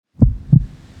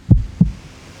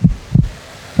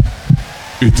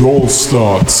It all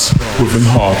starts with a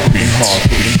heartbeat.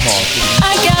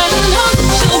 I got no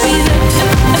to be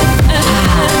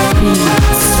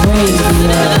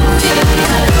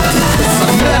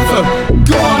I'm never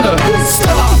gonna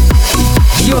stop.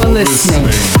 You're listening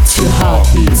to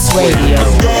Heartbeats Radio.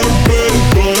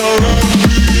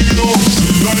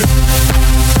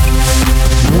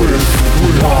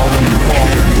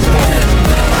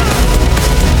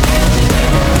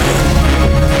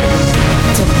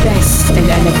 The best in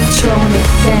electronic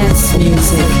dance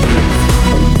music.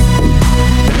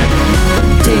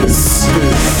 This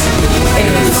is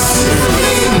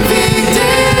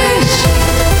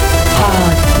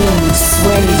Heartbeats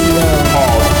Radio.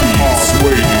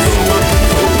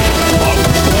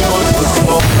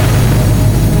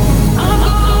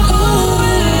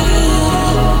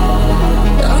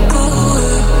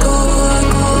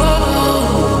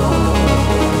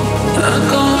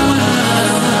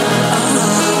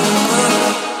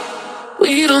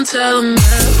 We don't tell them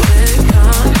that we're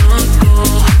gonna go.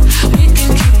 We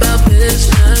can keep our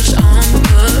business on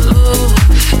the low.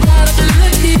 Caught up in the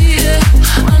heat, yeah.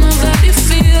 I know that you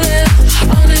feel it.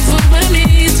 Rendezvous with me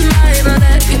tonight. I'll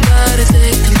let your body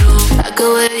take control. I go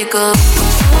where you go.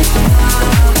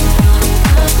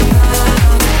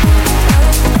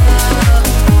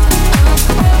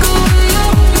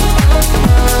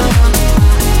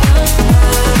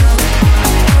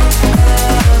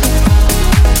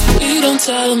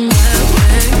 Tell them where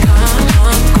we're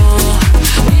gonna go.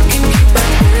 We can keep our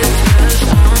business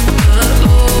on the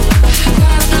low.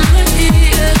 Caught up in the heat,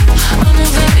 yeah. I know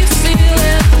that you feel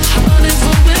it.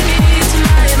 Rendezvous with me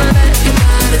tonight. I'll let your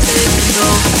body take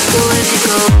control. Go where you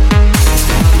go.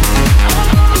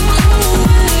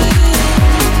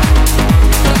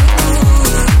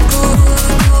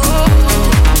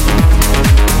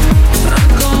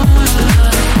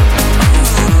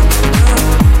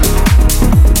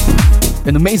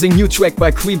 An amazing new track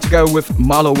by Cream together with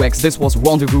Marlo Wax. This was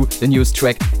Rendezvous, the newest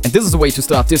track. And this is the way to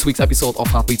start this week's episode of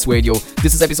Heartbeats Radio.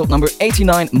 This is episode number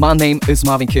 89. My name is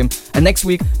Marvin Kim. And next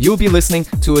week, you'll be listening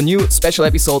to a new special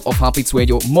episode of Heartbeats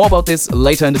Radio. More about this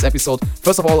later in this episode.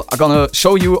 First of all, I'm gonna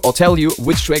show you or tell you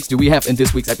which tracks do we have in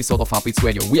this week's episode of Heartbeats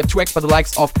Radio. We have tracks by the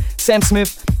likes of Sam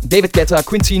Smith, David Guetta,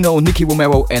 Quintino, Nicky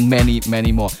Romero, and many,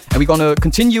 many more. And we're gonna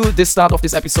continue this start of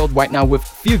this episode right now with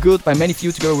Feel Good by Manny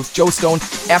Few together with Joe Stone.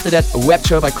 After that,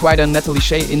 Rapture by Kryder and Natalie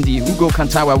Shea in the Hugo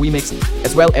Cantara remix,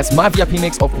 as well as my VIP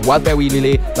mix of Wildberry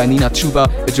Lillet by Nina Chuba,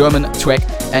 a German track.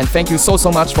 And thank you so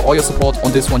much for all your support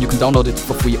on this one. You can download it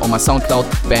for free on my SoundCloud,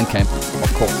 Bandcamp,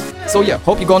 of course. So yeah,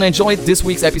 hope you're gonna enjoy this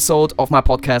week's episode of my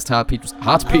podcast,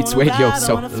 Heartbeats Radio.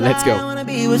 So let's go. I wanna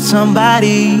be with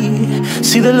somebody.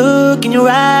 See the look in your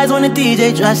eyes when the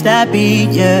DJ drops that beat,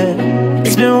 yeah.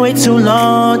 It's been way too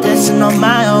long dancing on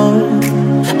my own.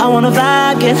 I wanna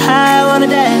vibe, get high, I wanna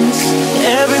dance.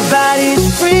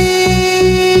 Everybody's free,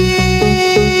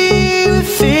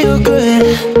 feel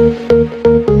good.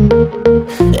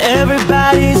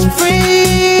 Everybody's free,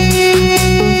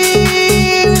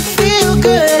 feel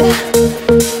good.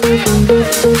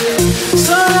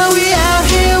 So we out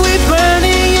here, we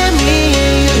burning, yeah, me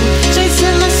and you.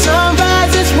 Chasing the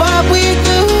sunrise, it's what we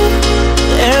do.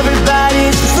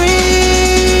 Everybody's free,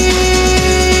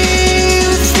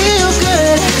 feel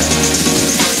good.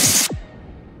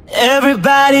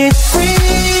 Everybody's free,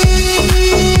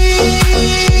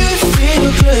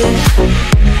 feel good.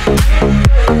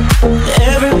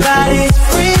 Everybody's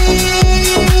free,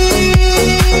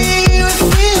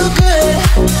 feel good.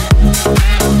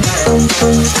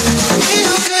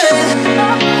 Feel good.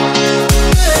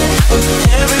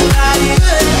 Everybody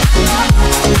good.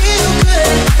 Feel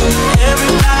good.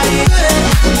 Everybody good.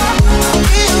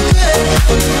 Feel good.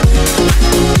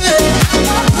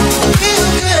 Feel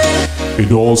good. It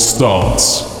all starts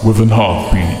with a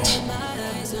heartbeat.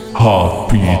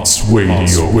 Heartbeats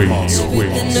Radio.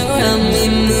 Around me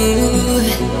move.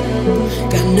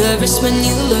 Got nervous when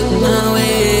you looked my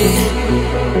way,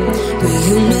 but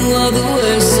you knew all the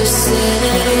words to say.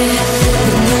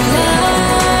 And the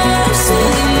light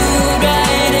slowly moved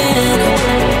right in.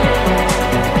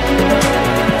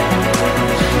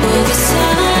 All this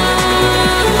time, my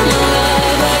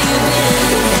love, where you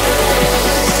been?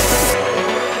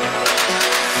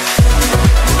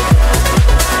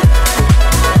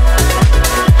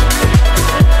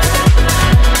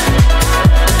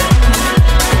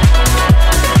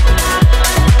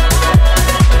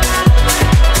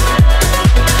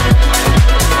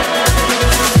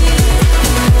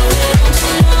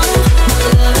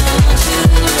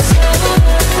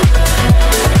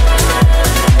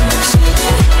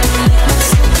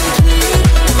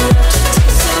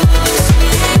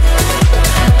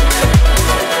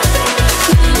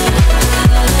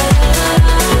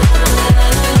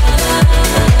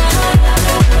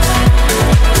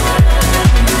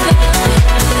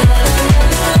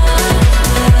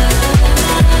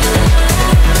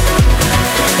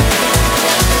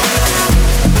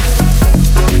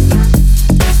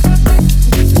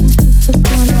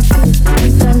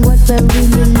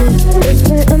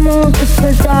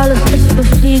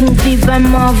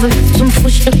 zum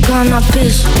Frühstück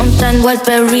Cannabis und ein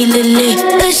Wildberry Lilly.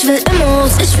 Ich will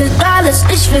Immos, ich will alles,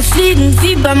 ich will fliegen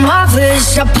wie beim Marvel.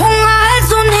 Ich hab Hunger,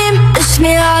 also nehm ich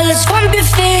mir alles vom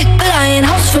Buffet. Will ein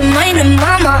Haus für meine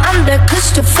Mama an der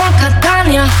Küste von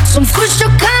Catania. Zum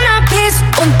Frühstück Cannabis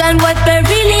und ein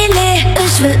Wildberry Lilly.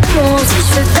 Ich will Immos,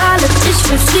 ich will alles, ich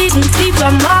will fliegen wie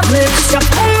beim Marvel. Ich hab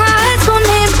Hunger, also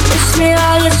nehm ich mir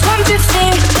alles vom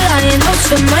Buffet. Will ein Haus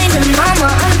für meine Mama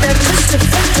an der Küste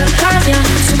von Catania.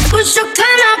 Zum Frühstück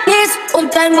Cannabis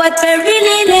und ein Wildberry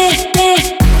Lilly.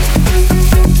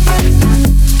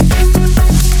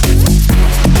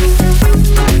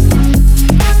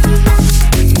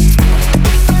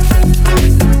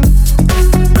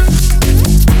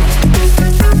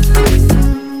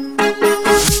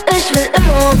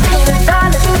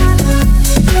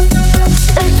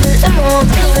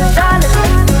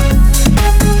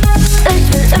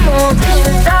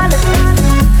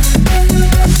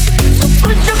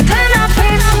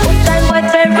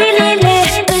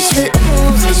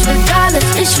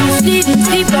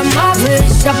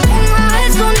 Ich hab Hunger,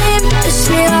 also nehm ich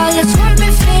mir alles vom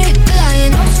Buffet. Will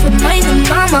ein Haus für meine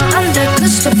Mama an der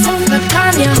Küste von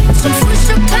Catania. Zum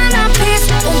Frühstück Cannabis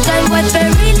und ein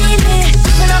Wildberry Lilly.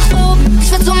 Ich will nach oben,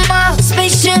 ich will zum Mars,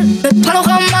 Spaceship mit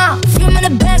Panorama. Für meine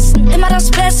Besten, immer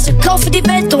das Beste. Kaufe die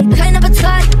Welt und keiner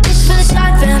bezahlt. Ich will nicht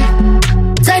alt werden,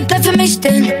 Zeit bleibt für mich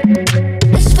denn.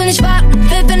 Ich will nicht warten,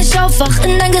 will, wenn ich aufwach,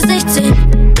 in dein Gesicht sehen.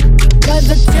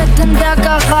 Jet in der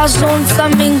Garage und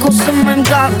Flamingos in meinem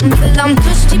Garten. Will am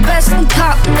Tisch die besten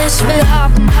Karten. Ich will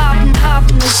haben.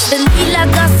 Ich will lila,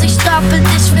 dass sich stapelt.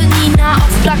 Ich will Nina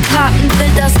auf Plakaten.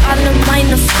 Will, dass alle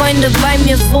meine Freunde bei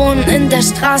mir wohnen in der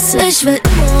Straße. Ich will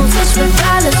Immos, ich will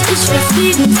alles. Ich will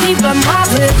fliegen wie beim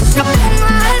Marvel. Ich hab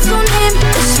Hunger, also nehm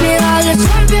ich mir alles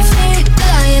vom Buffet.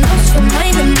 Will ein Haus für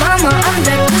meine Mama an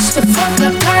der Küste von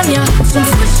Catania. Zum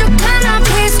Frühstück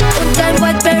Cannabis und ein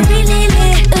Wildberry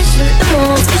Lilly. Ich will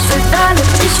Immos, ich will alles,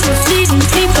 ich will fliegen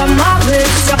wie beim Marvel.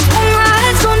 Ich hab Hunger,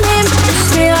 also nehm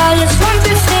ich mir alles vom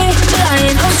Buffet. Will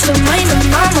ein Haus für meine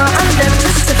Mama an der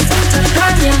Küste von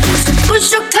Catania. Zum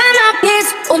Frühstück Cannabis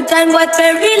und ein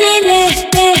Wildberry Lilly.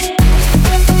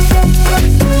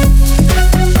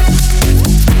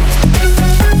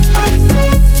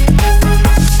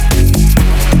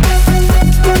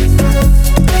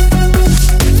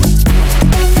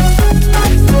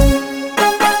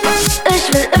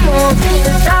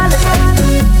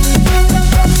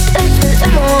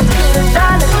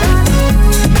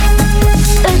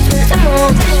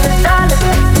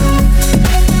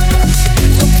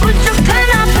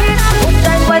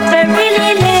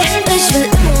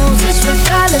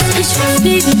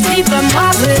 Wie beim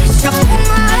Marvel. Ich hab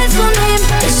Hunger, also nehm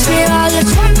ich mir alles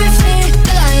vom Buffet.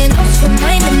 Will ein Haus für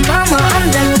meine Mama an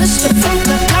der Küste von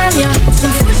Catania.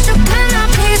 Zum Frühstück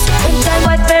Cannabis und ein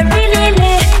Wildberry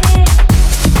Lilly.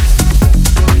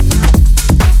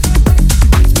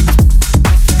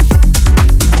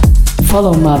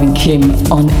 Follow Marvin Kim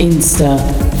on Insta,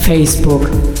 Facebook,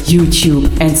 YouTube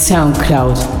and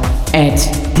SoundCloud at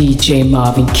DJ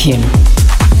Marvin Kim.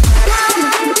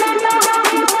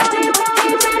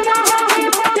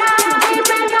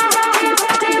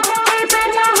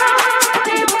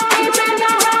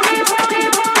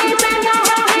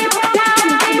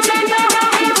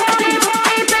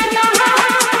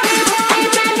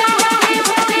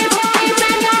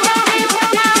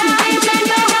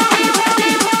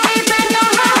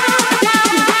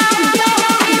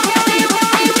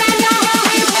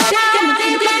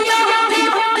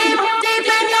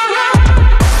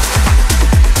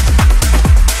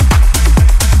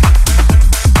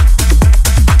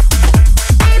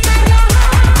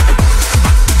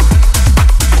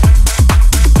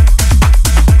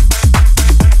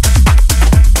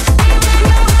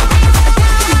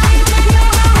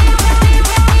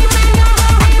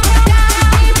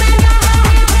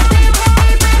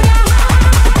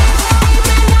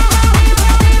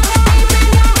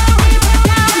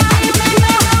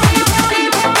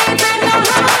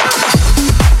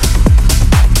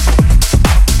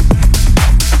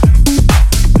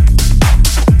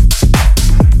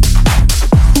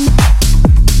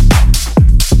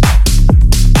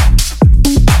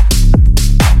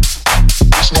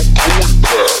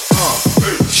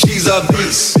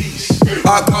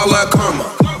 I call her karma.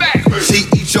 She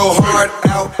eat your heart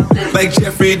out like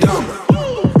Jeffrey Dahmer.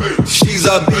 She's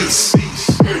a beast.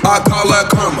 I call her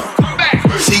karma.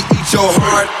 She eat your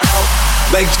heart out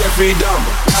like Jeffrey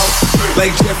Dahmer. Out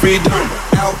like Jeffrey Dahmer.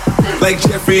 Out like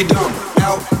Jeffrey Dahmer.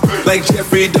 Out like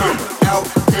Jeffrey Dahmer. Out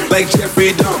like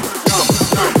Jeffrey Dahmer.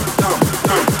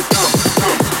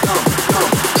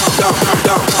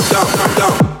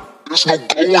 There's no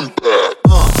going back.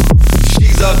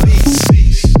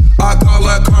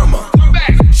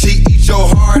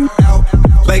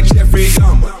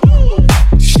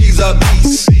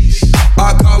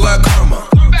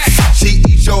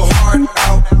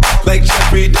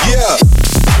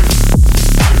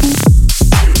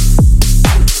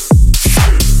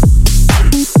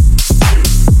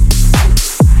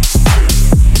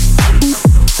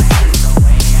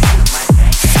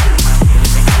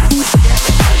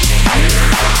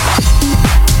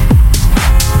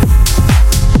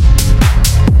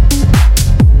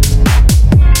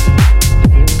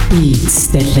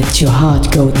 that let your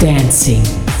heart go dancing.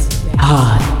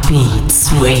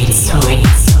 Heartbeats Radio.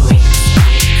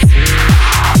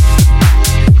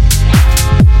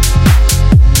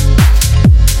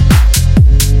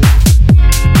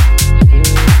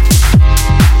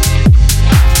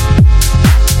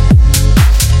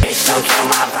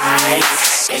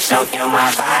 Don't kill my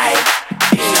vibe.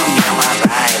 Bitch, don't kill my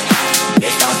vibe.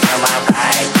 Bitch, don't kill my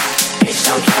vibe. Bitch,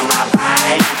 don't kill my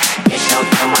vibe. Bitch, don't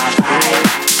kill my vibe.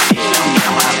 Bitch, don't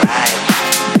kill my vibe.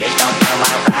 Bitch, don't kill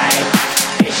my vibe.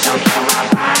 Bitch, don't kill my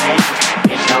vibe.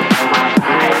 Bitch, don't kill my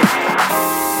vibe.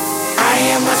 I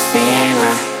am a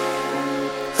spinner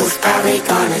who's probably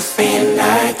gonna spin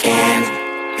again.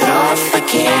 Lord,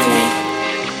 forgive me.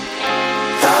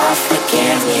 Lord,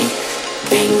 forgive me.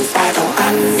 Things I don't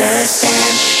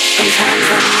understand. Sometimes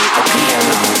I need to be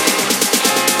alone.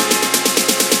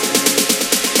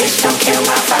 Bitch, don't kill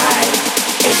my vibe.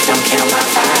 Bitch, don't kill my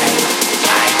vibe.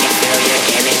 I can feel your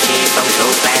energy from 2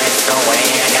 planets away.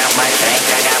 I got my drink,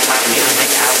 I got my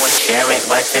music. I would share it,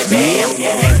 but today I'm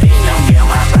getting. Bitch, don't kill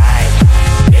my vibe.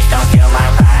 Bitch, don't kill my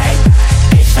vibe.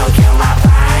 Bitch, don't kill my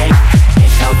vibe.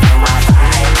 Bitch, don't kill my vibe.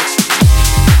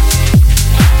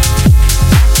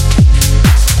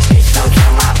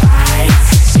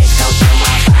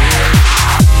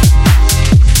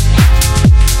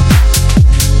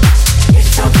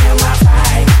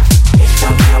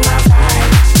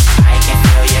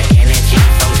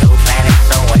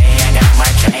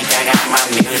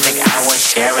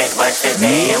 But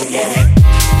today I'm getting.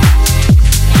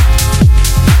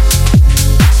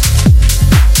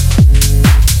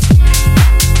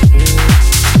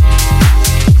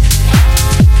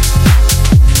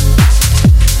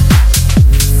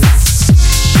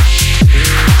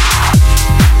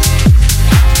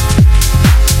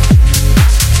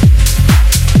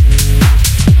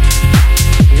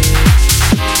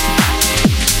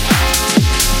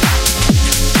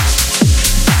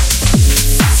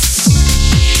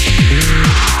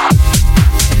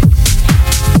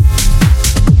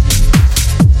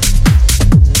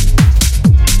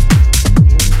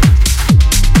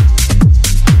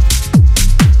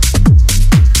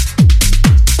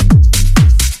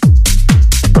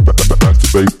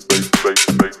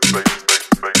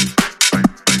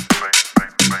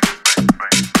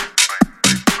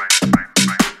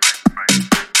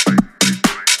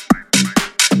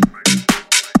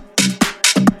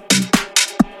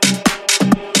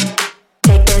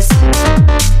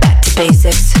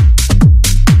 basics.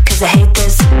 Cause I hate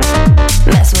this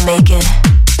mess we're making.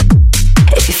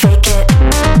 If you fake it,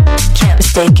 can't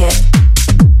mistake it.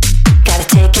 Gotta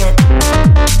take it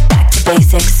back to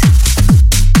basics.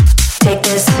 Take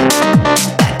this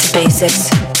back to basics.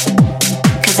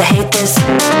 Cause I hate this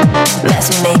mess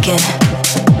we're making.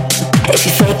 If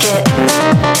you fake it,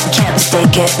 can't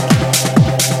mistake it.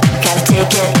 Gotta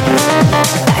take it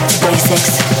back to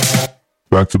basics.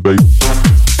 Back to basics.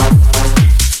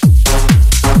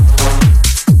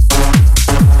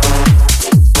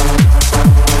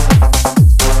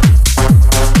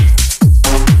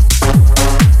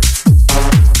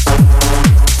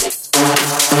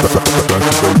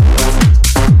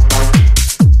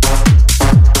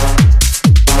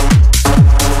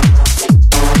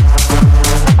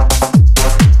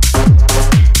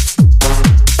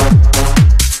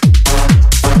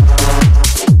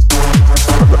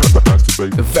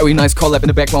 Very nice collab in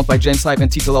the background by James Hype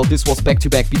and Titolo. This was back to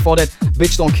back. Before that,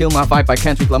 Bitch Don't Kill My Vibe by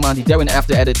Kendrick Lamar, the Darren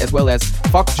After Edit, as well as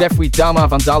Fuck Jeffrey Dahmer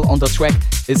Vandal on the track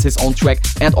is his own track,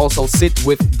 and also Sit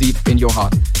With Deep in Your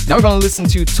Heart. Now we're gonna listen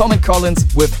to Tom and Collins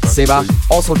with Seba,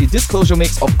 also the Disclosure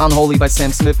mix of Unholy by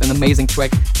Sam Smith, an amazing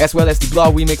track, as well as the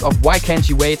Blah remix of Why Can't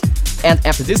You Wait. And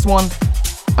after this one,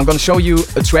 I'm gonna show you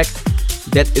a track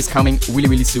that is coming really,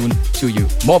 really soon to you.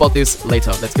 More about this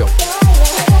later. Let's go.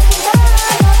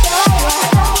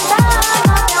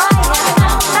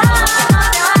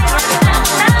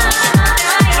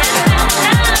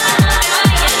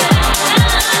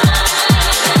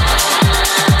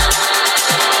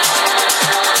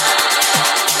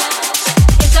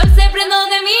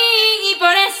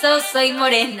 Soy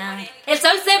morena, el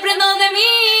sol se prendó de mí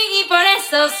y por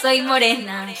eso soy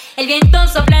morena. El viento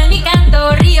sopla en mi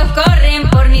canto, ríos corren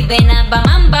por mis venas,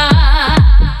 bamamba.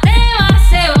 Se va,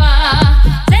 se va,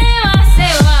 se va, se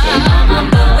va.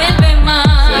 No vuelve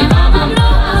más, no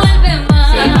vuelve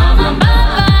más. Va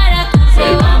para tu se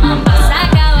vas a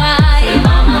acabar,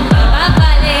 va a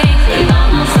valer. Se va,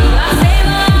 se va,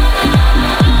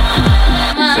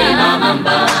 se va,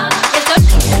 mamba.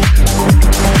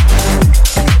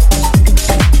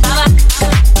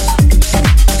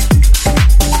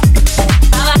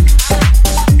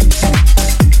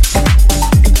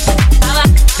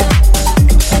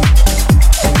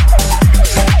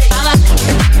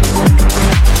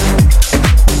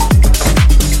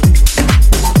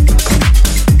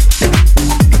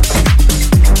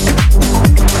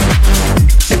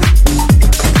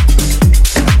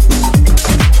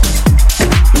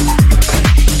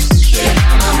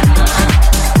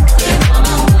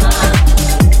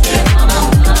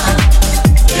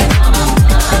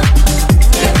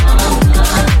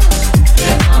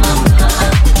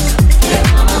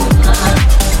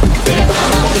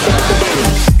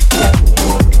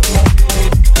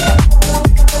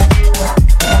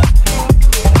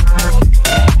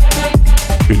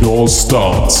 It all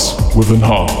starts with an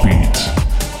heartbeat.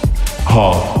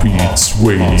 Heartbeats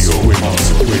Radio.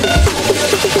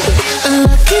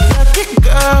 Lucky, lucky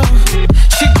girl.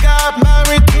 She got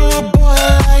married to a boy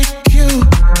like you.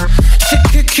 She'd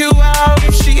kick you out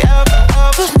if she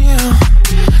ever knew.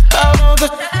 I know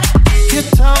that you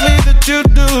tell me that you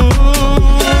do.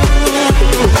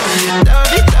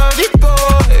 Dirty, dirty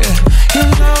boy. You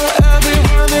know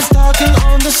everyone is talking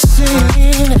on the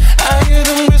scene. I hear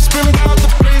them whispering about the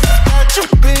places that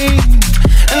you've been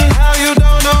and how you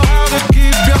don't know how to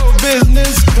keep your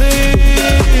business clean.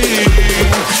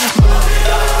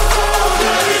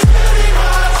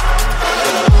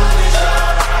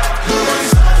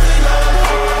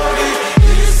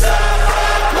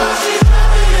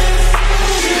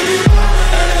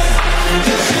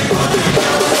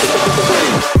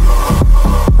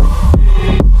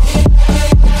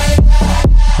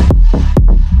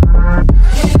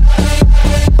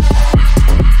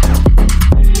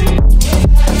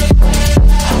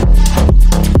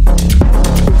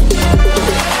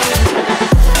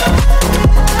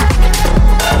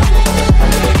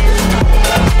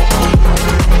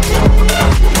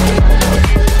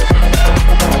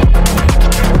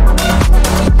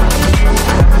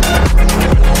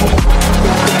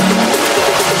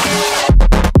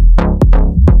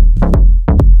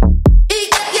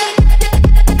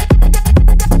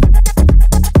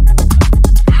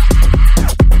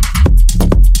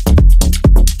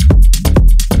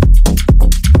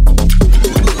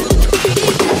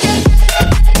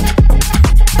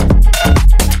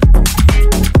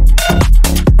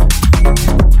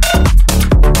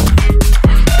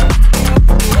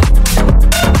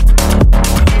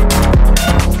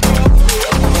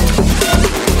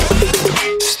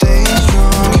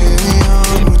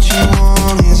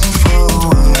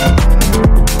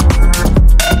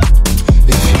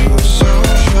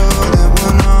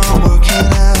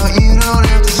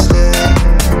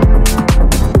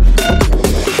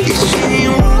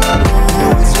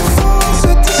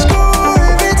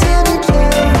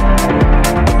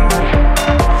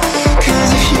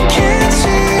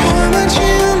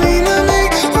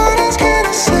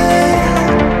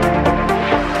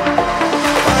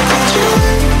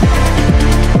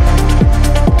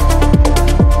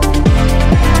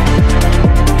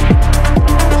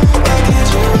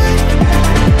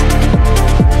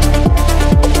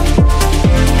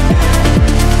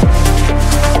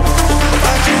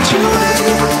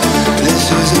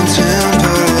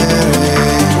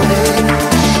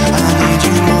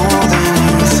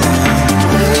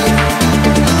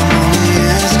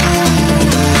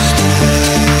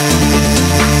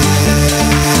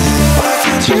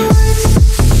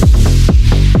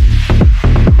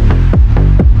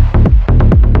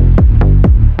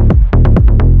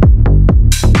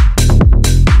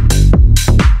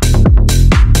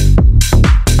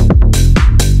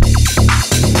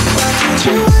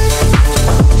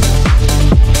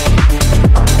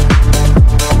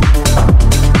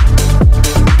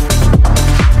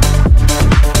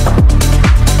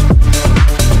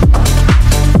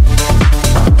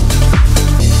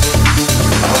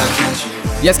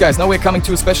 Yes guys, now we're coming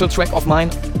to a special track of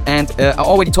mine, and I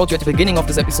already told you at the beginning of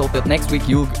this episode that next week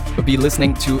you'll be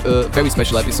listening to a very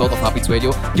special episode of Heartbeats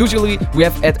Radio. Usually we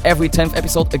have at every 10th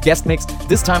episode a guest mix.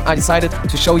 This time I decided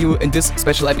to show you in this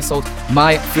special episode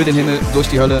my Für den Himmel durch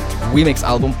die Hölle remix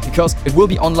album, because it will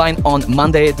be online on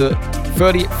Monday the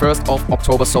 31st of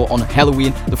October, so on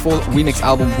Halloween. The full remix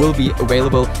album will be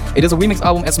available. It is a remix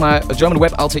album as my German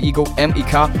web alter ego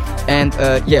MEK, and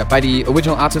by the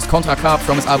original artist Contra K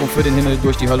from his album Für den Himmel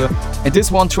durch die Hölle. And this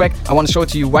one track I want to show it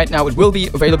to you right now. It will be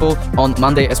available on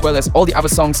Monday, as well as all the other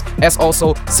songs, as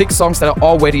also 6 songs that are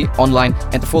already online,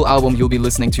 and the full album you'll be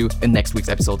listening to in next week's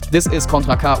episode. This is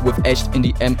Contra K with Echt in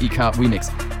the MEK remix.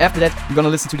 After that, we're gonna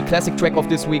listen to the classic track of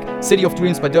this week, City of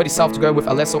Dreams by Dirty South together with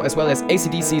Alesso, as well as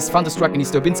AC/DC's Thunderstruck in the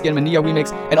Sturbinski and Mania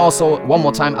remix, and also one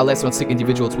more time Alesso and Sick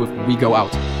Individuals with We Go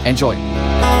Out. Enjoy!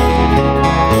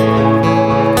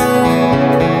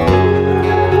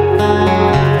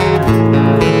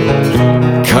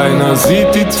 Keiner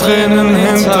sieht die Tränen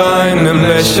hinter einem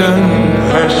Lächeln.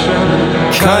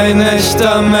 Kein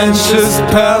echter Mensch ist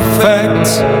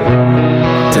perfekt.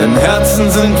 Denn Herzen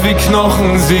sind wie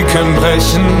Knochen, sie können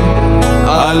brechen.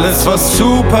 Alles, was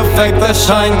zu perfekt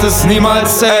erscheint, ist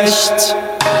niemals echt.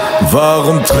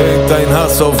 Warum trägt dein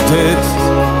Hass auf dich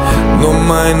nur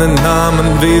meinen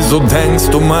Namen? Wieso denkst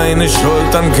du, meine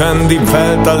Schultern können die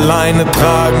Welt alleine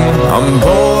tragen? Am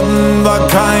Boden war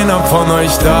keiner von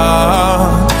euch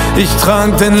da. Ich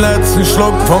trank den letzten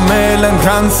Schluck vom Elend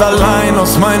ganz allein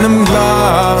aus meinem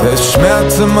Glas. Der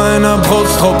Schmerz in meiner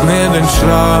Brust raubt mir den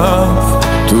Schlaf.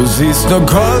 siehst nur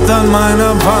Gold an meiner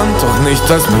Wand, doch nicht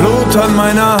das Blut an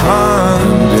meiner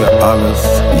Hand. Dir alles,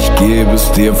 ich gebe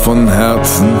es dir von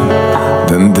Herzen,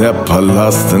 denn der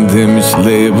Palast, in dem ich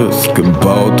lebe, ist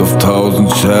gebaut auf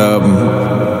 1000 Scherben.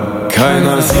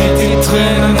 Keiner sieht die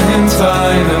Tränen hinter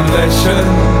einem Lächeln.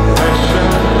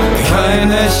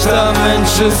 Kein echter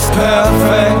Mensch ist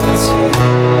perfekt,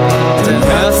 denn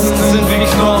Herzen sind wie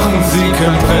Knochen, sie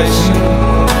können brechen.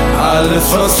 Alles,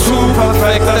 was zu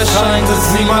perfekt erscheint,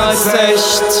 ist niemals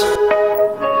echt.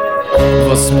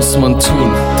 Was muss man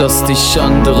tun, dass dich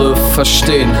andere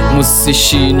verstehen? Muss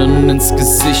ich ihnen ins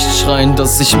Gesicht schreien,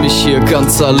 dass ich mich hier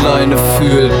ganz alleine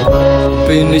fühle?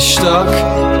 Bin ich stark?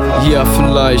 Ja,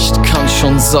 vielleicht, kann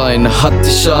schon sein. Hatte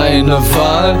ich eine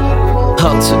Wahl?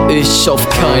 Hatte ich auf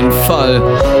keinen Fall.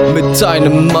 Mit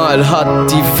einem Mal hat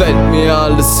die Welt mir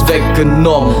alles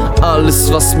weggenommen.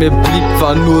 Alles, was mir blieb,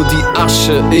 war nur die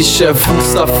Asche. Ich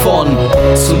erwuchs davon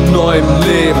zu neuem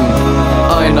Leben,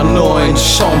 einer neuen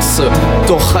Chance.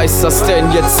 Doch heißt das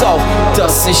denn jetzt auch,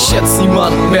 dass ich jetzt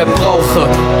niemanden mehr brauche?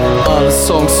 Alle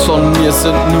Songs von mir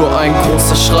sind nur ein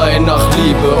großer Schrei nach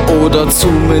Liebe, oder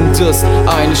zumindest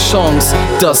eine Chance,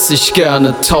 dass ich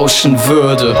gerne tauschen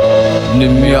würde.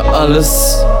 Nimm mir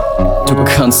alles, du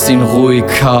kannst ihn ruhig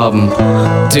haben,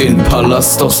 den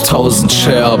Palast aus 1000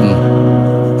 Scherben.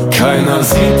 Keiner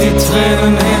sieht die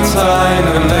Tränen hinter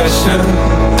einem Lächeln.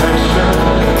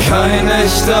 Kein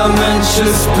echter Mensch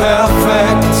ist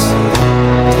perfekt,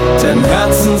 denn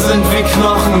Herzen sind wie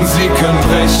Knochen, sie können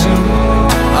brechen.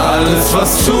 Alles,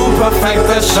 was zu perfekt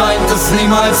erscheint, ist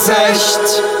niemals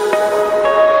echt.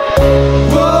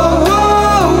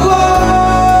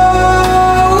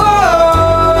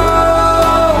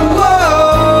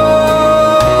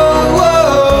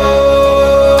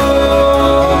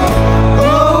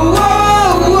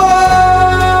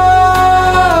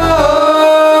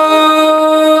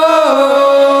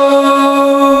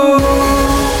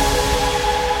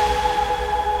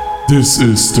 This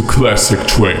is the classic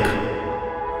track.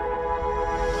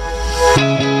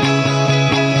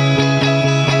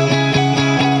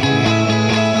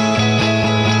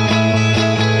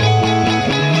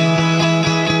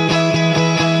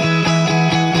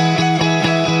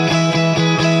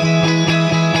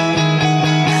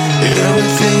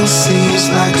 Everything seems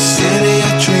like a city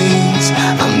of dreams.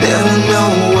 I'll never know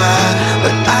why,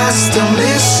 but I still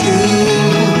miss you.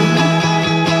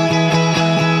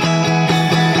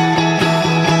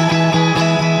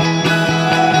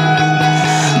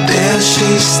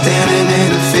 She's standing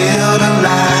in a field of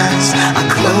lies. I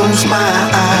close my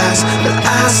eyes, but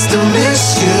I still miss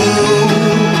you.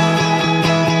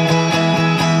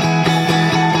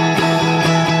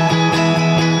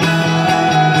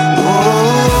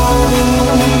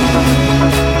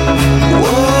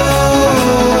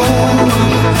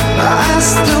 I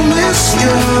still miss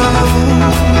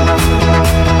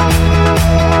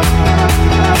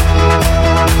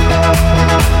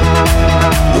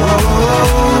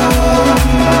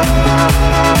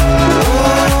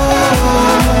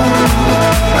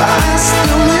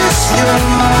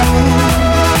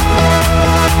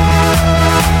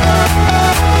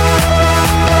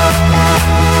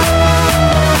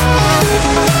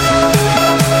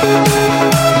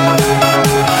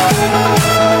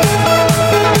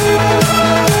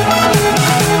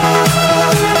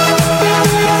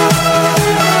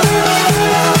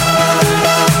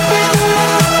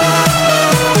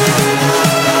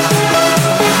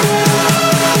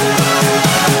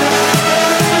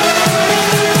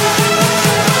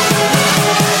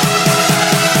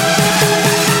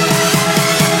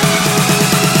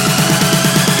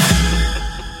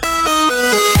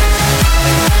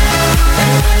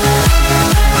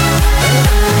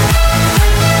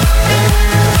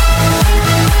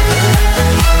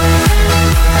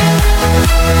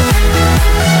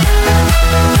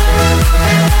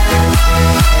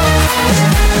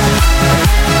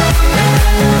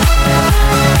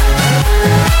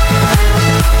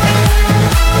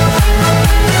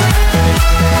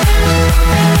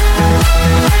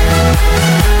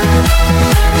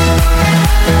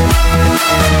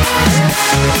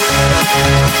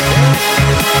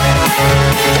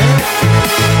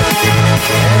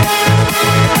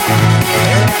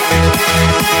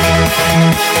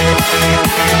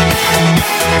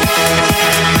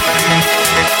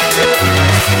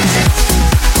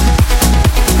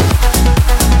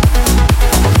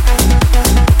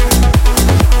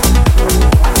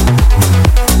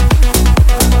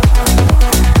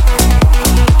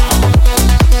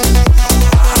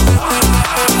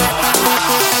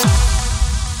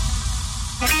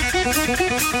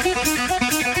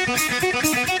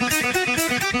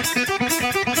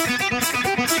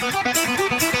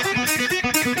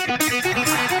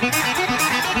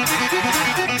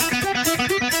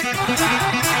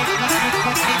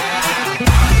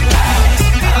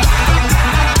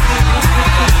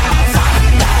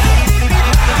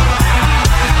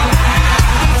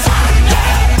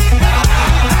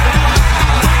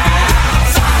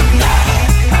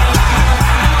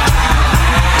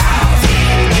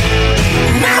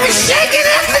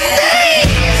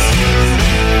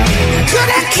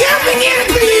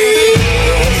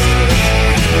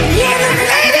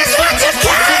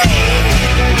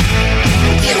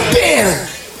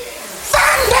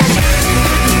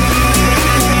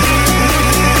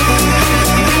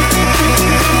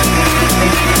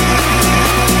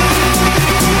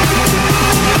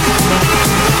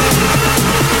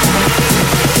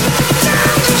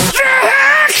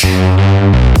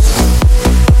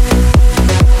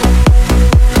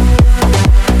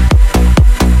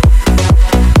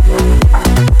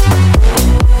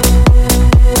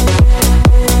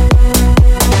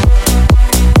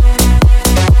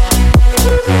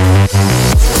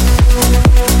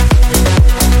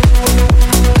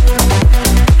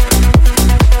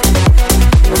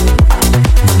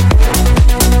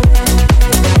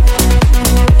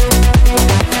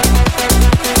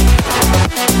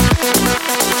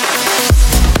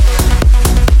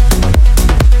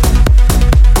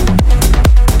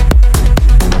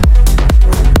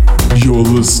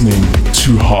listening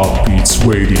to Heartbeats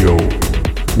Radio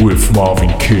with Marvin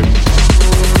Kim.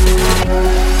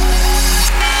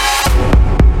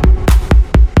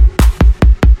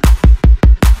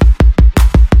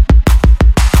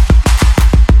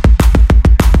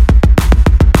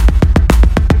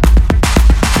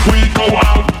 We go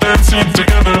out dancing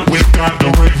together, we got the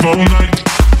rave all night.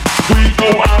 We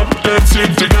go out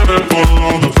dancing together, follow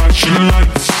all the flashing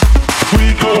lights.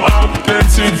 We go out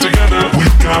dancing together, we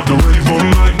got the rave all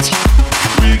night.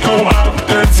 We go out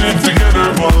dancing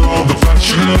together, follow all the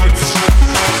flashing lights.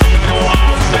 We go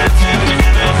out dancing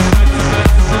together.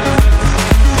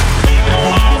 We go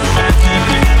out dancing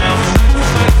together.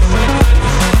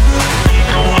 We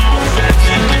go out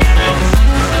dancing together. We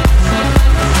go out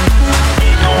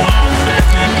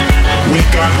dancing together. We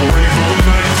got the rave all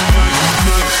night.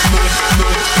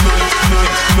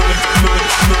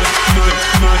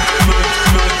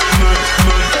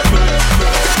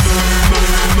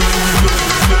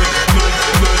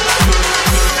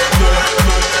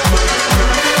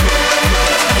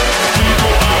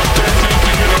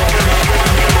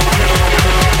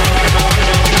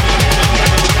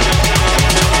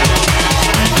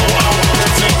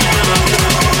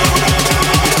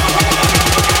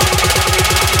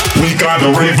 We got the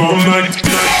rave all night.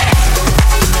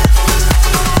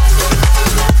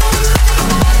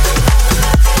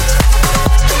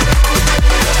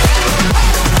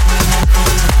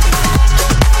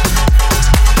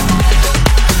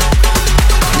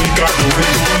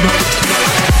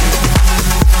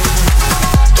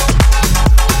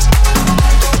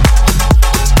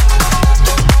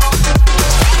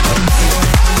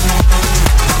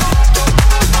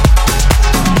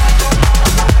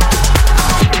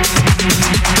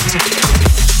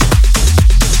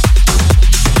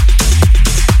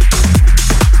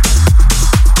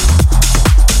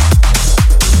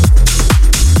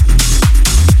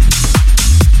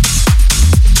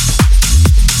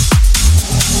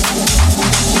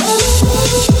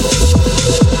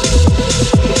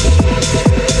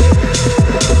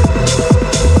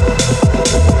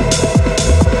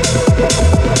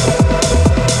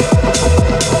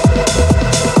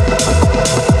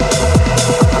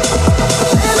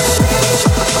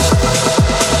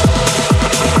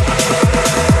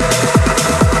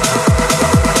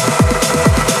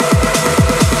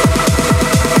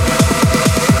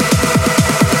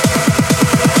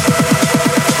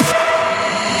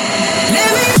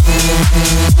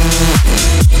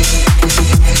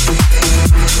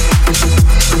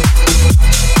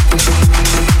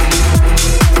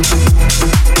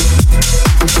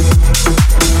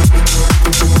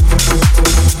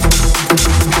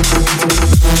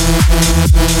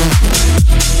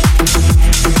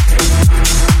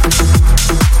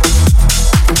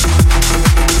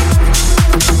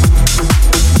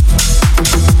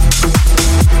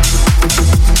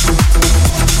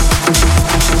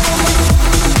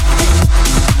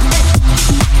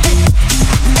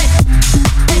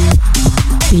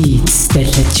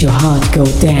 Your heart go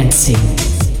dancing.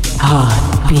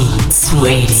 Heartbeats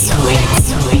Radio.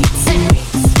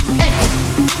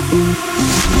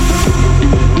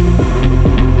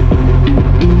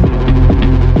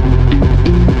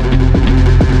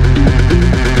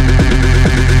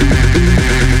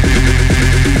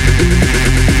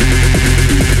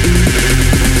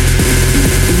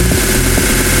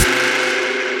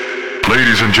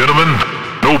 Ladies and gentlemen,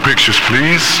 no pictures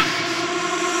please.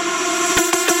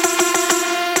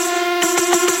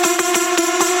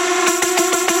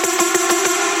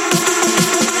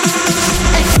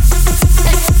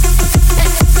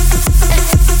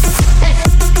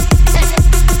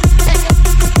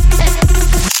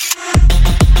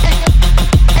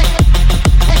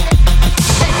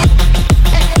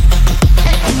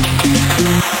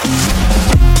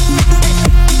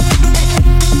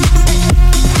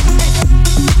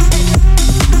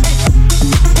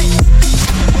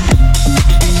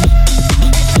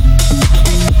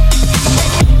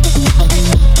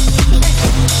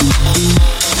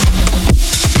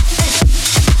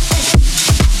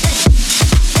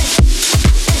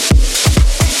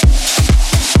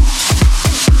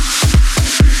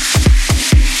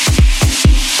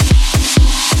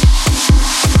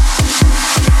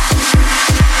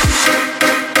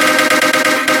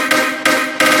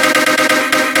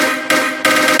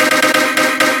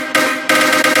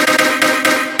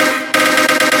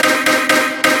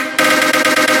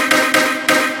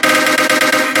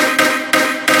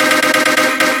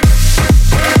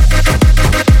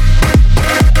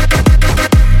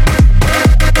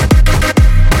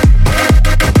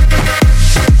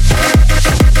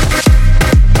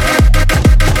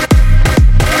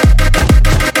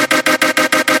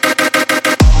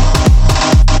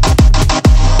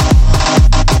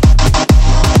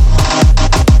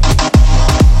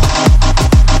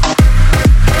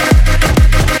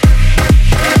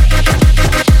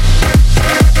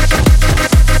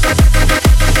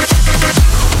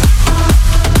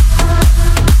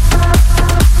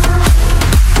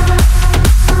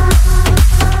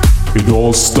 It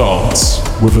all starts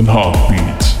with a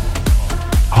heartbeat.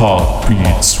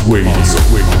 Heartbeats Radio.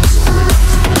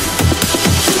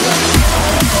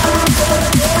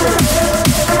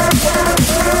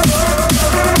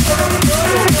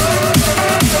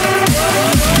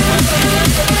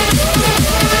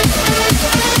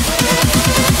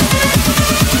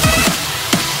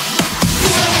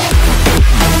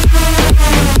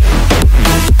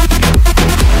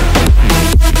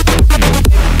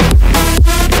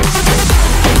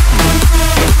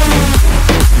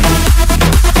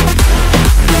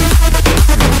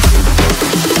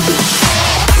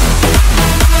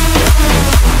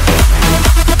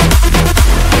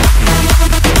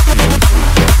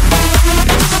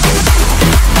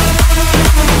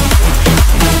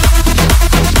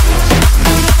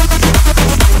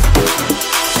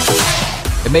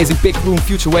 Amazing big room,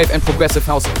 future wave and progressive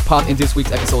house part in this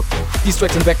week's episode. These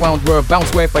tracks in the background were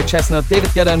Bounce Wave by Chestnut, David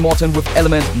Guetta and Morton with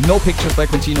Element, No Pictures by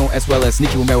Quintino, as well as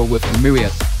Nicky Romero with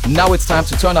Myriad. Now it's time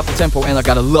to turn up the tempo, and I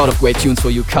got a lot of great tunes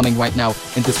for you coming right now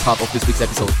in this part of this week's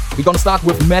episode. We're gonna start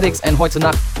with Maddox and Heute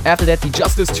Nacht. After that, the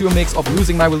Justice tour mix of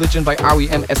Losing My Religion by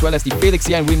R.E.M., as well as the Felix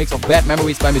Jaehn remix of Bad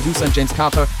Memories by Medusa and James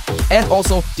Carter, and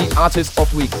also the Artist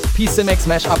of the Week, P-Simex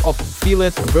mashup of Feel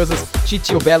It versus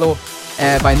Ciccio Bello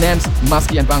by Nams,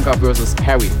 Musky and Banka versus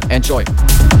Harry. Enjoy.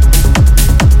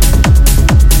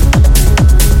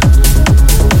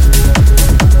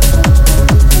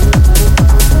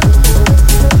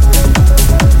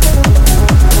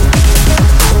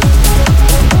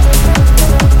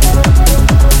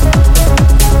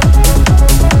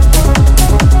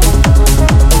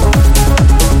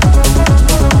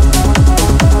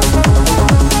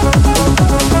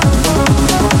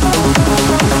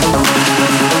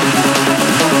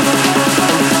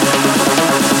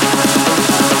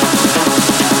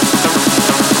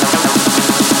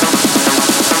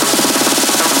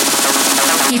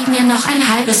 Noch ein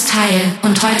halbes Teil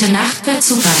und heute Nacht wird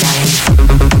super geil.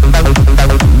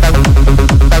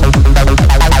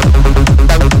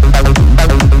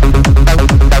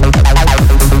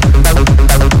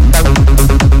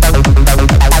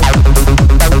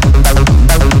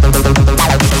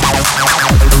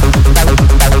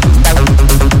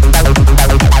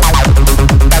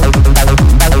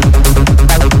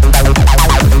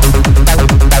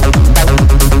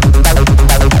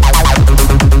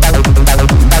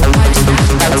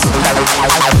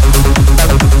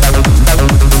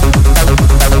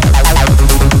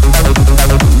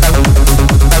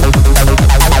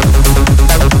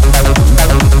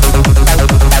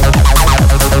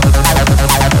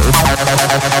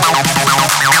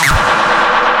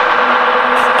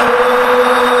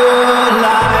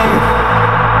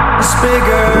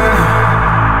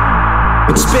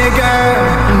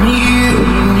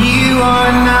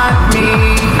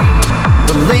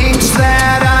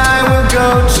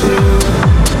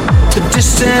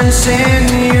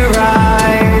 In your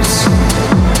eyes,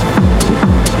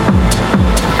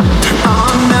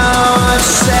 oh no, I've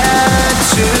said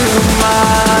too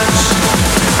much,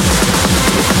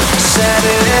 set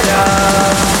it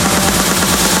up.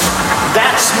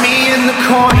 That's me in the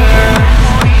corner,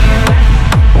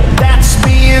 that's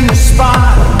me in the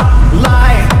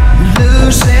spotlight,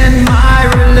 losing my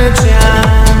religion,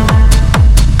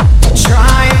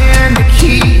 trying to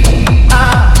keep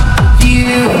up with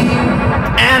you.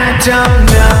 And I don't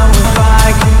know if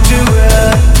I can do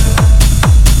it.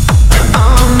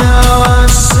 Oh no,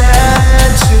 I've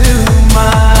said too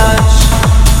much.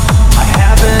 I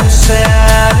haven't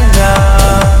said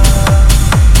enough.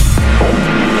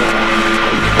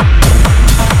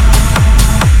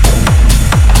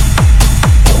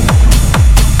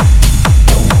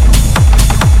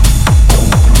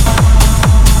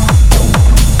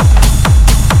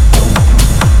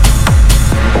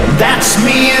 That's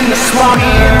me in the swamp.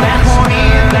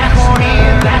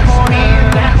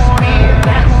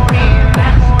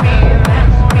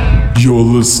 You're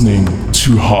listening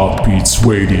to Heartbeats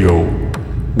Radio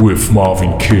with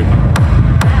Marvin Kim.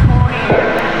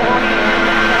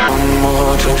 One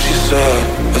more drink, she said.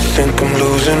 I think I'm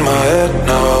losing my head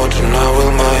now. Tonight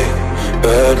we'll make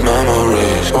bad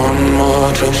memories. One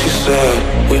more drink, she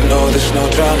said. We know there's no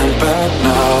drowning back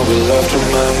now. We love to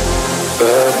make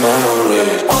bad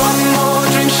memories. One more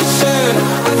drink, she said.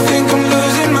 I think I'm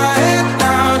losing my head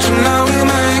now. Tonight we'll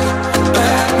make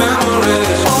bad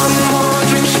memories. One more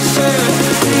drink, she said.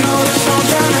 We know there's no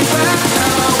drowning back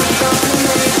now. We love to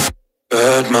make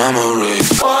bad memories.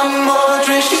 One more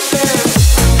drink, she said.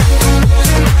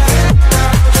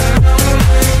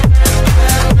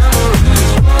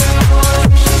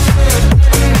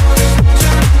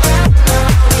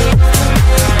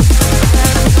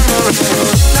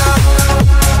 Now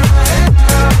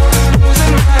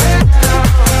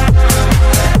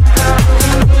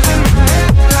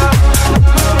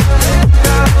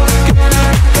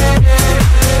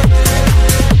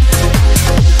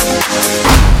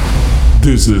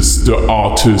This is the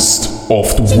artist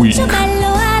of the week. Ciccio bello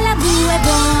alla bue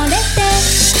vuole te.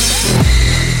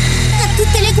 Ha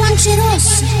tutte le guance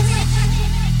rosse.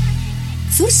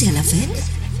 Forse alla fede.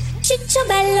 Ciccio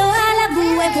bello alla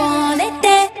bue vuole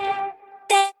te.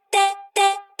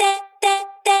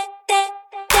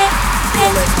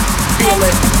 Feel it, feel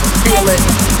it, feel it,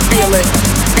 feel it,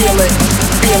 feel it,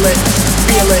 feel it,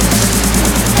 feel it, feel it,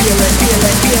 feel it,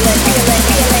 feel it, feel it,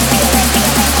 feel it.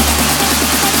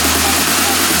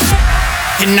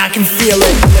 And I can feel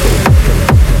it.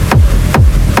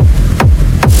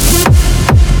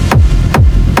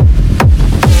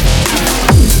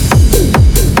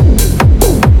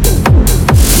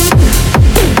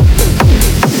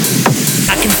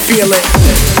 Feel it.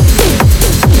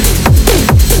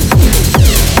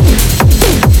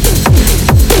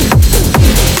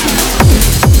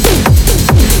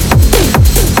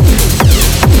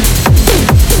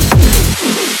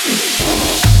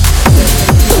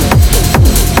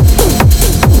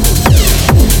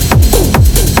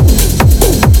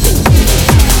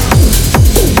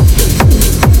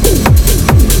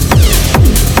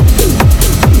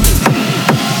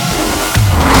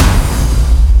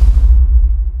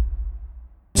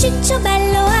 Ciccio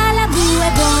bello alla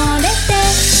bue vuole te.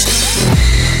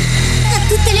 Ha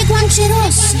tutte le guance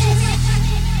rosse.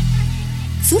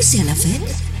 Forse alla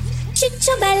fede.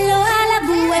 Ciccio bello alla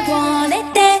bue vuole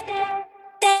te.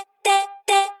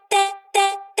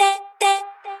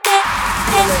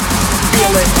 Feel it,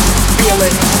 feel it, feel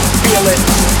it, feel it,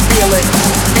 feel it,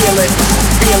 feel it,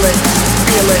 feel it, feel it,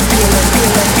 feel it, feel it, feel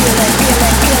it, feel it, feel it.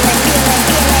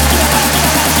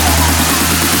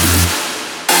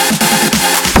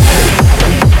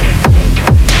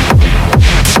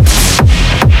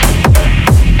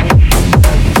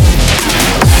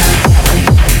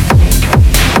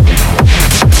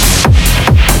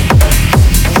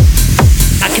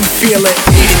 Feel it,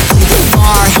 made it through the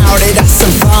far, how did I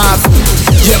survive?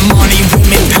 Yeah, money,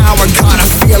 women, power, gotta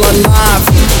feel alive.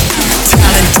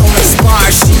 Talent don't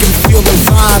expire, she can feel the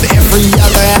vibe. Every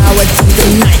other hour through the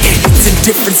night, it's a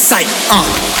different sight,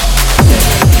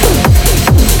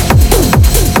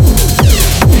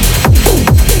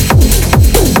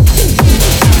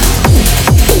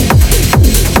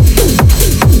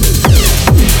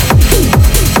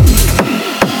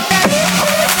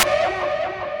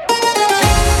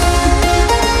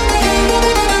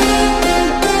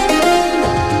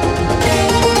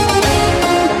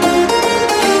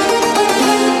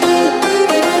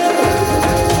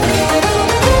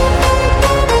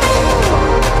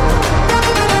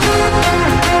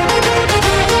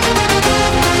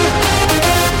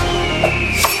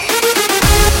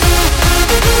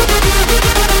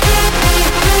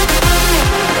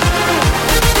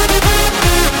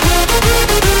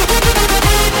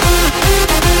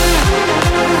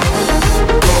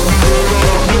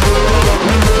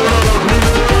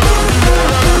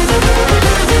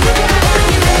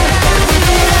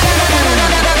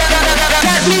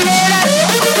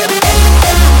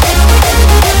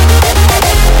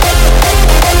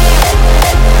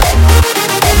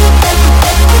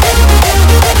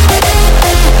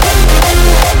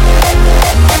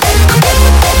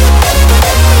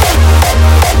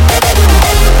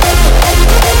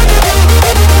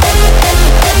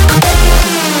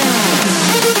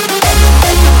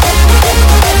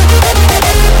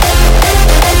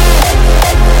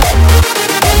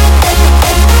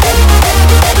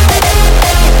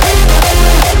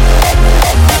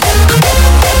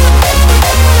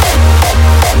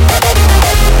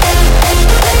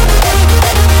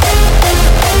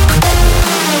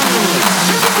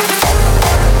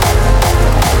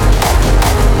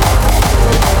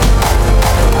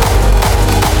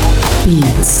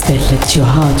 Beats that let your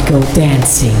heart go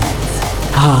dancing.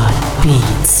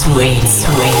 Heartbeats Radio.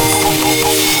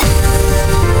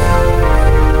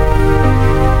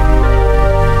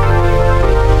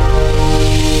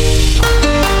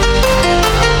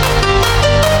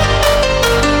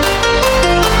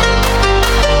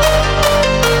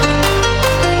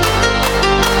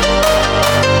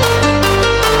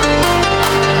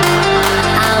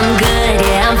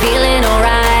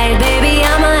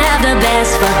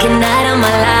 Fucking night of my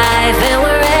life, and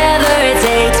wherever it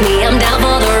takes me, I'm down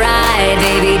for the ride.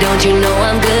 Baby, don't you know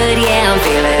I'm good? Yeah, I'm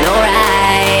feeling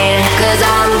alright. 'Cause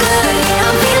I'm good, yeah,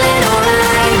 I'm feeling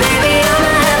alright. Baby,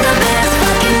 I'ma have the best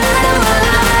fucking night of my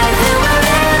life, and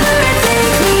wherever it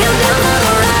takes me, I'm down for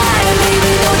the ride.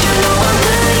 Baby, don't you know I'm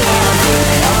good? Yeah, I'm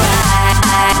feeling alright.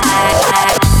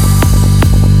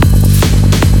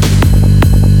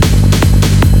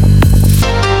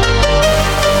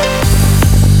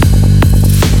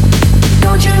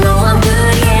 Don't you know I'm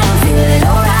good? Yeah, I'm feeling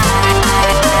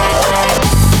alright.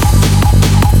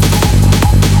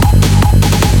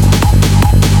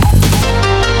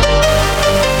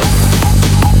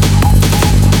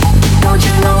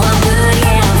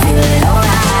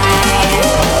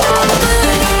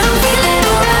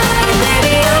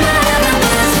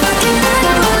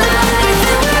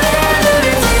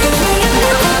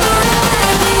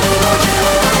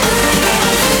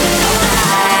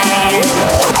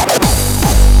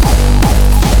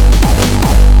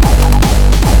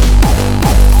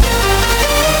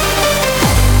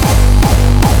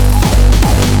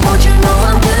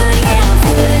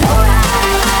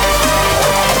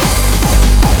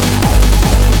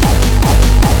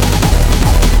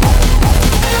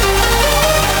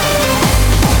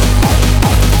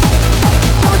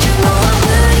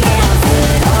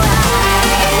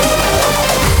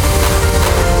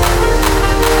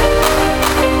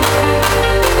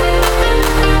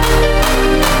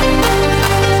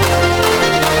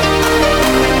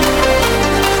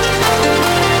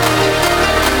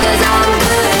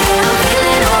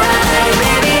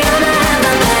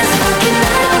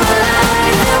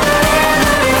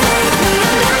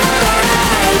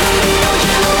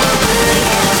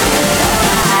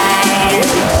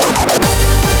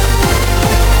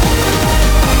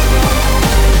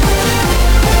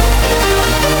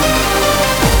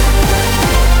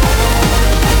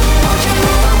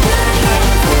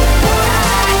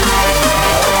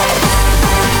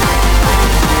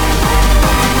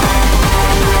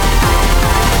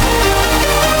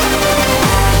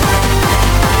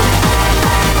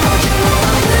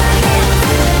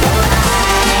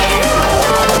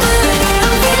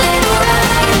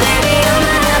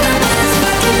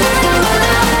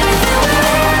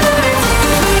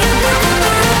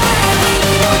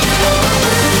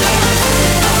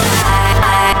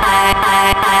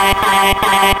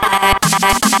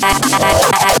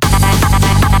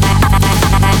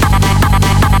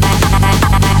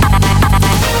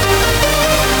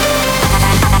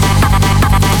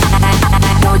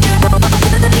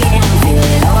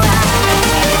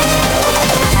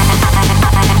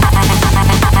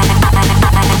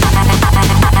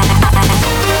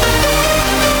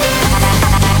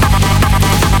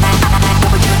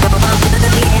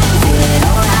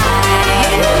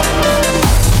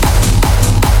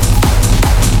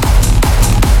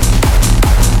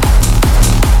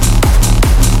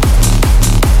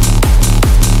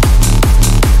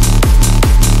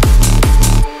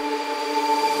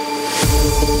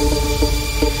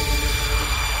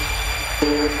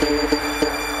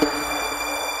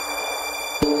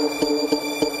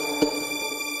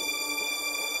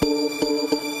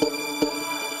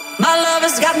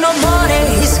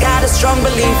 strong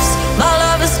beliefs. My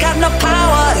lover's got no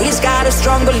power, he's got his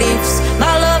strong beliefs.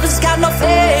 My lover's got no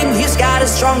fame, he's got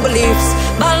his strong beliefs.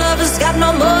 My lover's got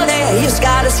no money, he's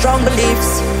got his strong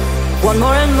beliefs. Want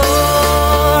more and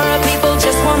more, people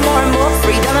just want more and more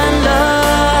freedom and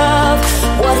love.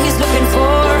 What he's looking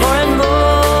for, more and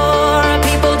more,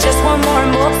 people just want more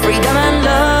and more freedom and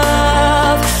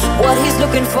love. What he's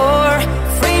looking for,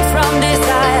 freed from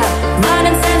desire. Mind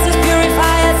and senses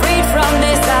purified, freed from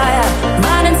desire.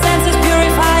 Mind and senses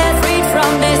purified, freed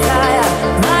from desire.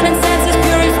 Mind and senses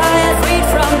purified, freed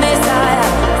from desire.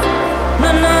 Na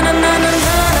na na na na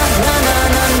na na na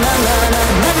na na na na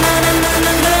na na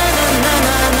na na na.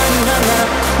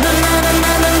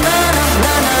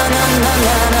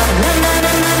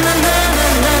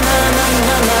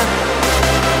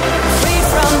 Free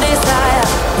from desire,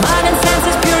 mind and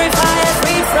senses purified.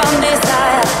 Free from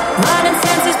desire, mind and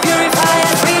senses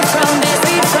purified. Free from this,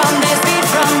 free from this, free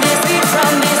from this, free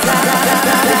from this.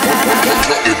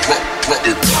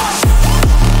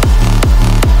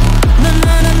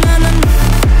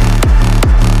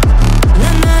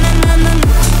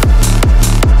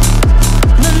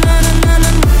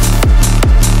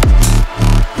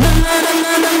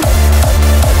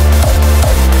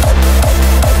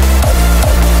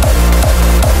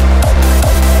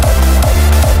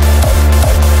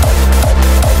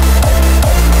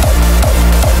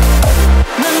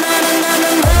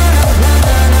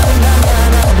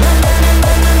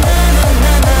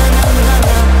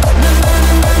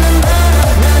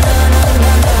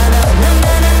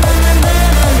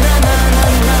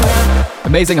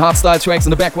 Amazing hardstyle tracks in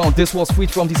the background. This was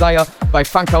Freed From Desire by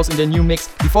Funkhouse in their new mix.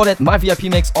 Before that, my VIP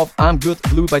mix of I'm Good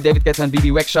Blue by David Guetta and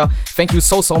BB Rexha. Thank you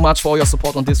so much for your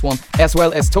support on this one, as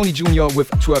well as Tony Jr. with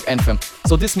Twerk Anthem.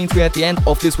 So this means we're at the end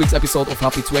of this week's episode of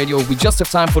Heartbeats Radio. We just have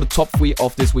time for the top 3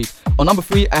 of this week. On number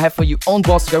 3, I have for you Own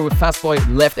Boss together with Fast Boy,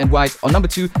 Left and Right. On number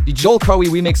 2, the Joel Corey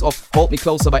remix of Hold Me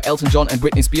Closer by Elton John and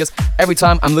Britney Spears. Every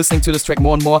time I'm listening to this track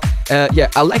more and more,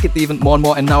 I like it even more and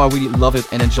more, and now I really love it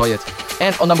and enjoy it.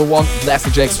 And on number 1,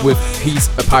 Blaster Jacks with He's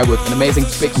a Pirate, an amazing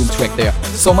big room track there.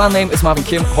 So my name is Marvin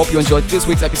Kim. Hope you enjoyed this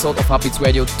week's episode of Heartbeats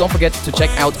Radio. Don't forget to check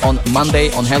out on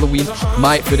Monday on Halloween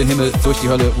my Für den Himmel durch die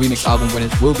Hölle remix album when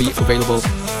it will be available.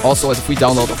 Also as a free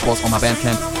download, of course, on my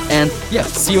Bandcamp. And yeah,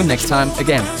 see you next time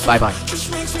again. Bye bye.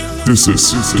 This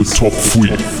is the top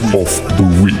 3 of the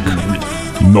week.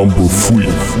 Number 3.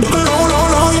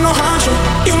 You know how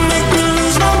you make me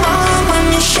lose my mind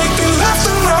when you shake it left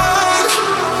and right.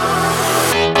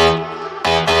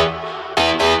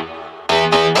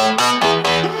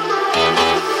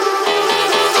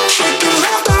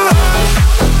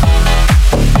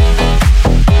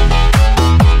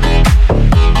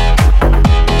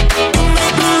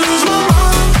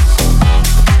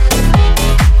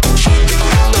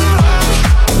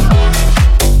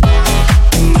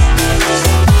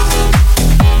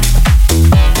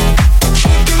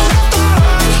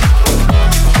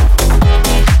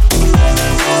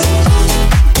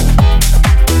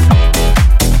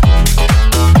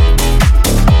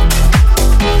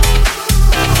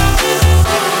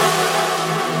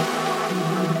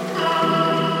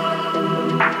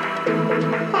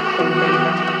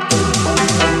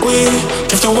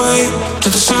 Drift away to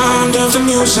the sound of the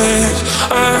music.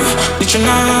 I need you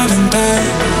night and day.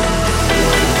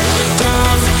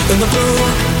 Dive in the blue,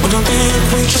 we don't think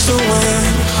we just do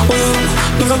it. We'll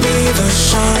never be the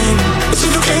same. Is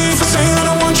it okay if I say that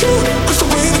I want you? Cause the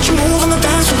way that you move on the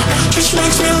dance floor just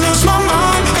makes me lose my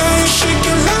mind. Hey, shake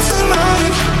it left and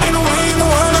right. Ain't no way in the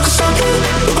world I can stop you.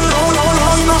 You go low, low,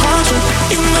 low, you know how to.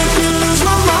 You make me lose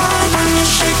my mind when you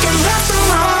shake it left and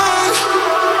right.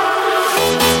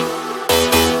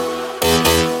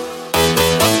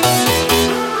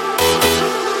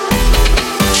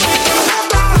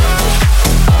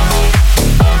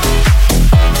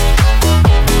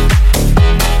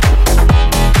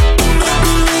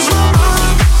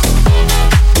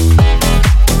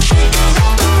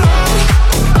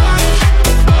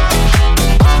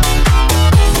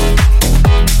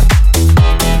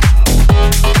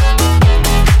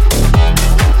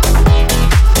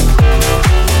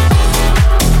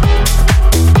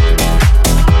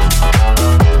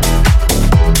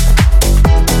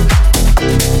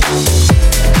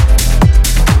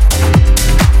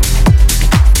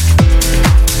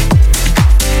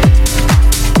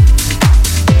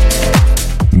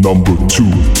 Number 2.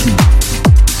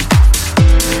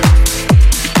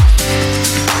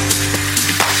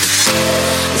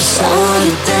 Saw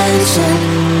you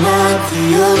dancing at the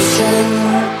ocean,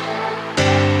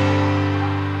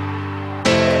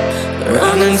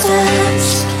 running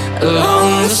fast along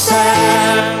the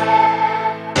sand.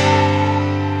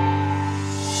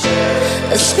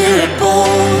 spirit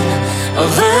born of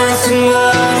earth and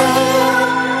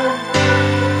water.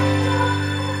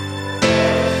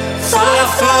 Fire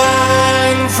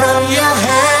flying from your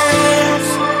hands.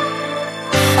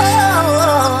 Oh,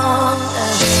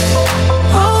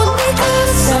 hold me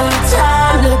close, some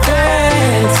time to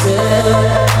dance.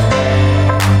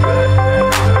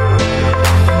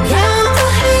 Count the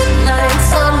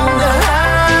headlights on the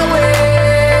highway.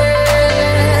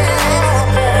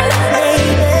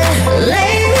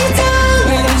 Lay me down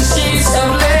in the sheets of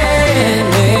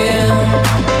linen.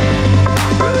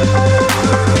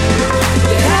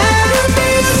 You had a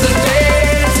beautiful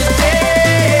day today.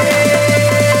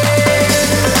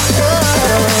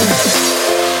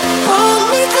 Hold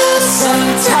me close, some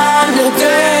time to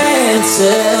dance.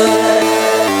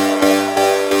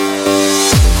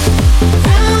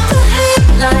 Count the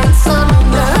headlights on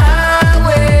the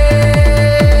highway.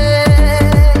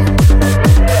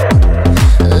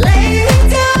 Lay me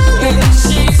down in the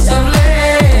sheets of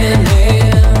linen.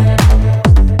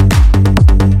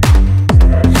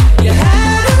 You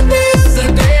had a busy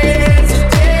day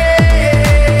today.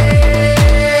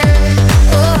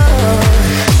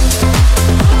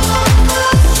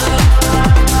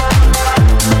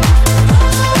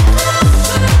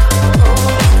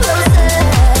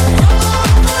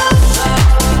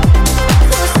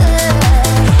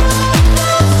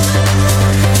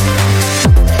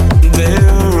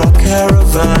 There are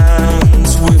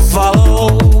caravans we follow.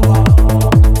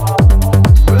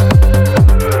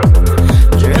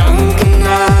 Drunken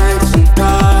nights and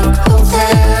dark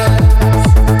hotels,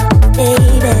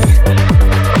 baby.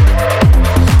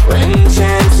 When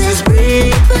chances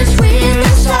breathe between the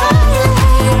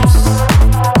silence,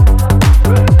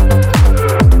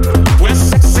 where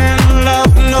sex and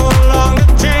love no longer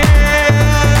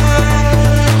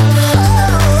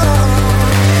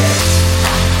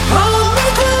Hold me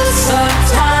close, some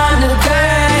time to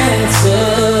dance.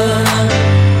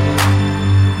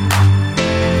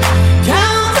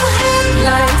 Count the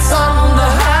headlights on the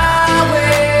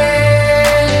highway.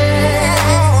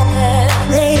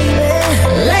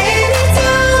 Lay me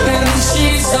down in the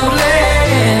sheets of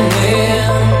linen.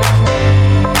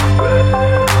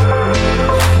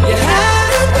 You had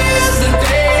a busy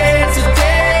day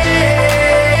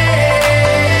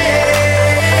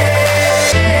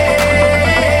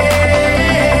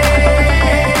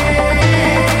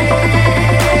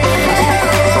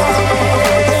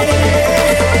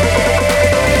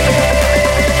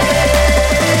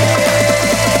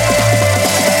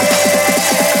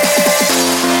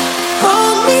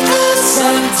Hold me close,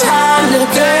 some time to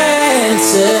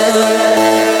dance.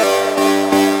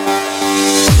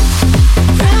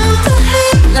 Count the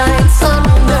headlights on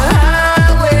the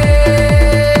highway.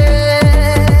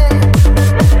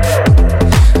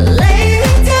 Lay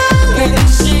me down in the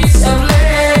sheets of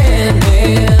linen.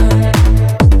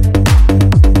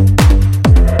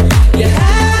 You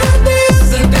had a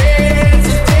busy day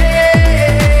today.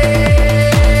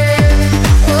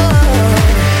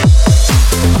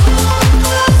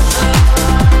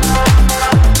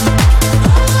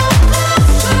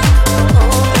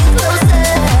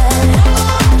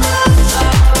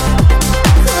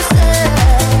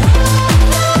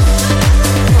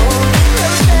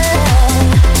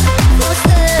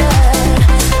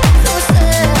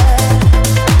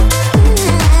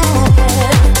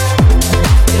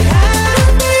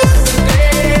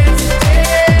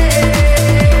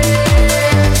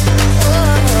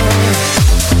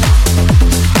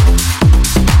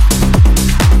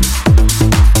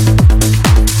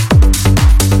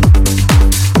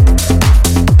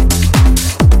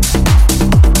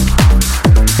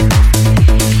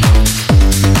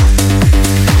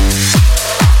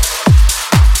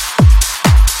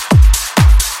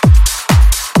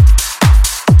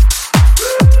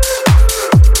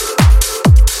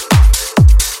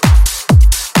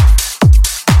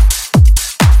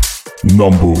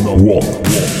 Number 1.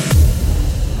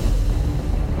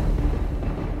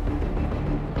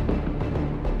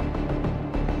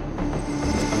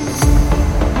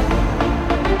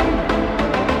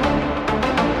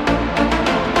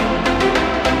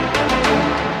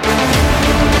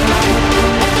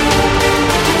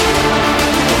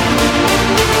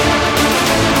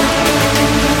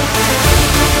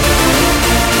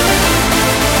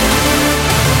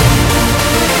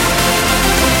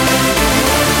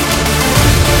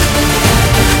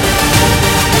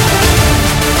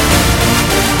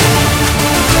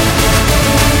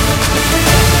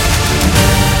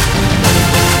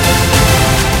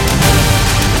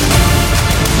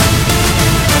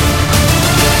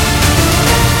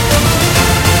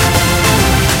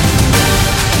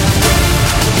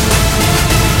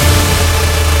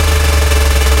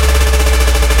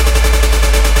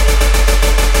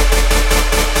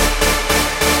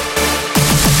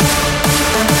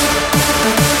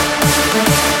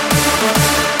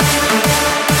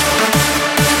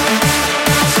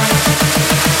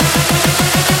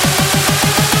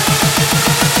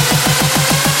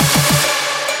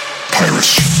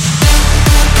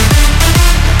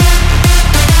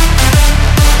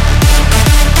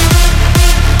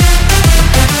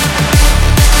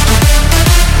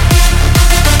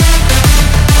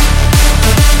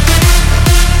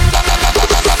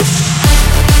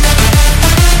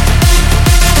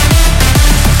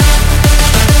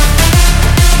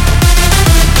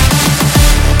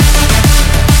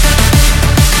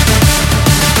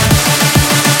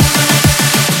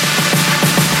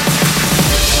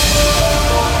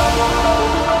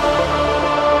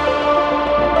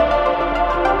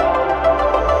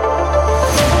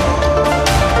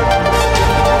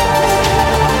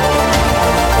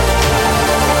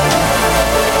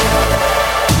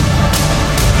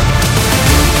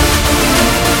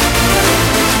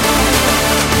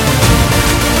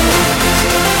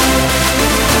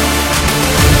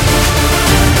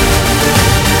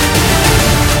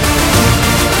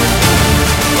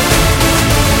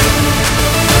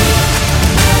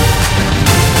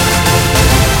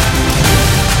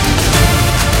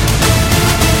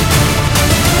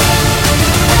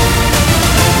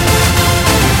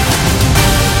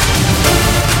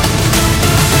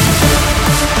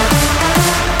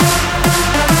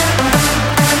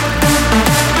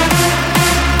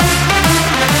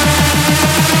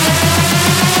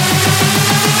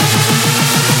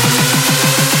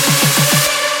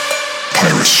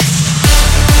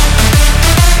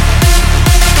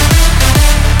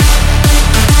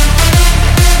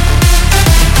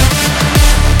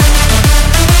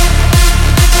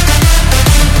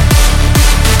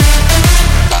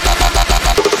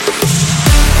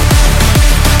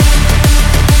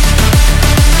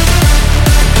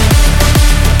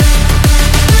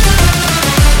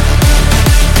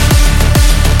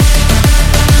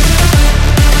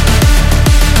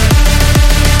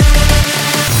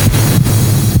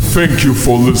 Thank you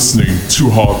for listening to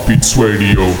Heartbeats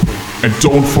Radio. And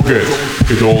don't forget,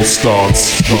 it all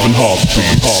starts with a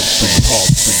heartbeat.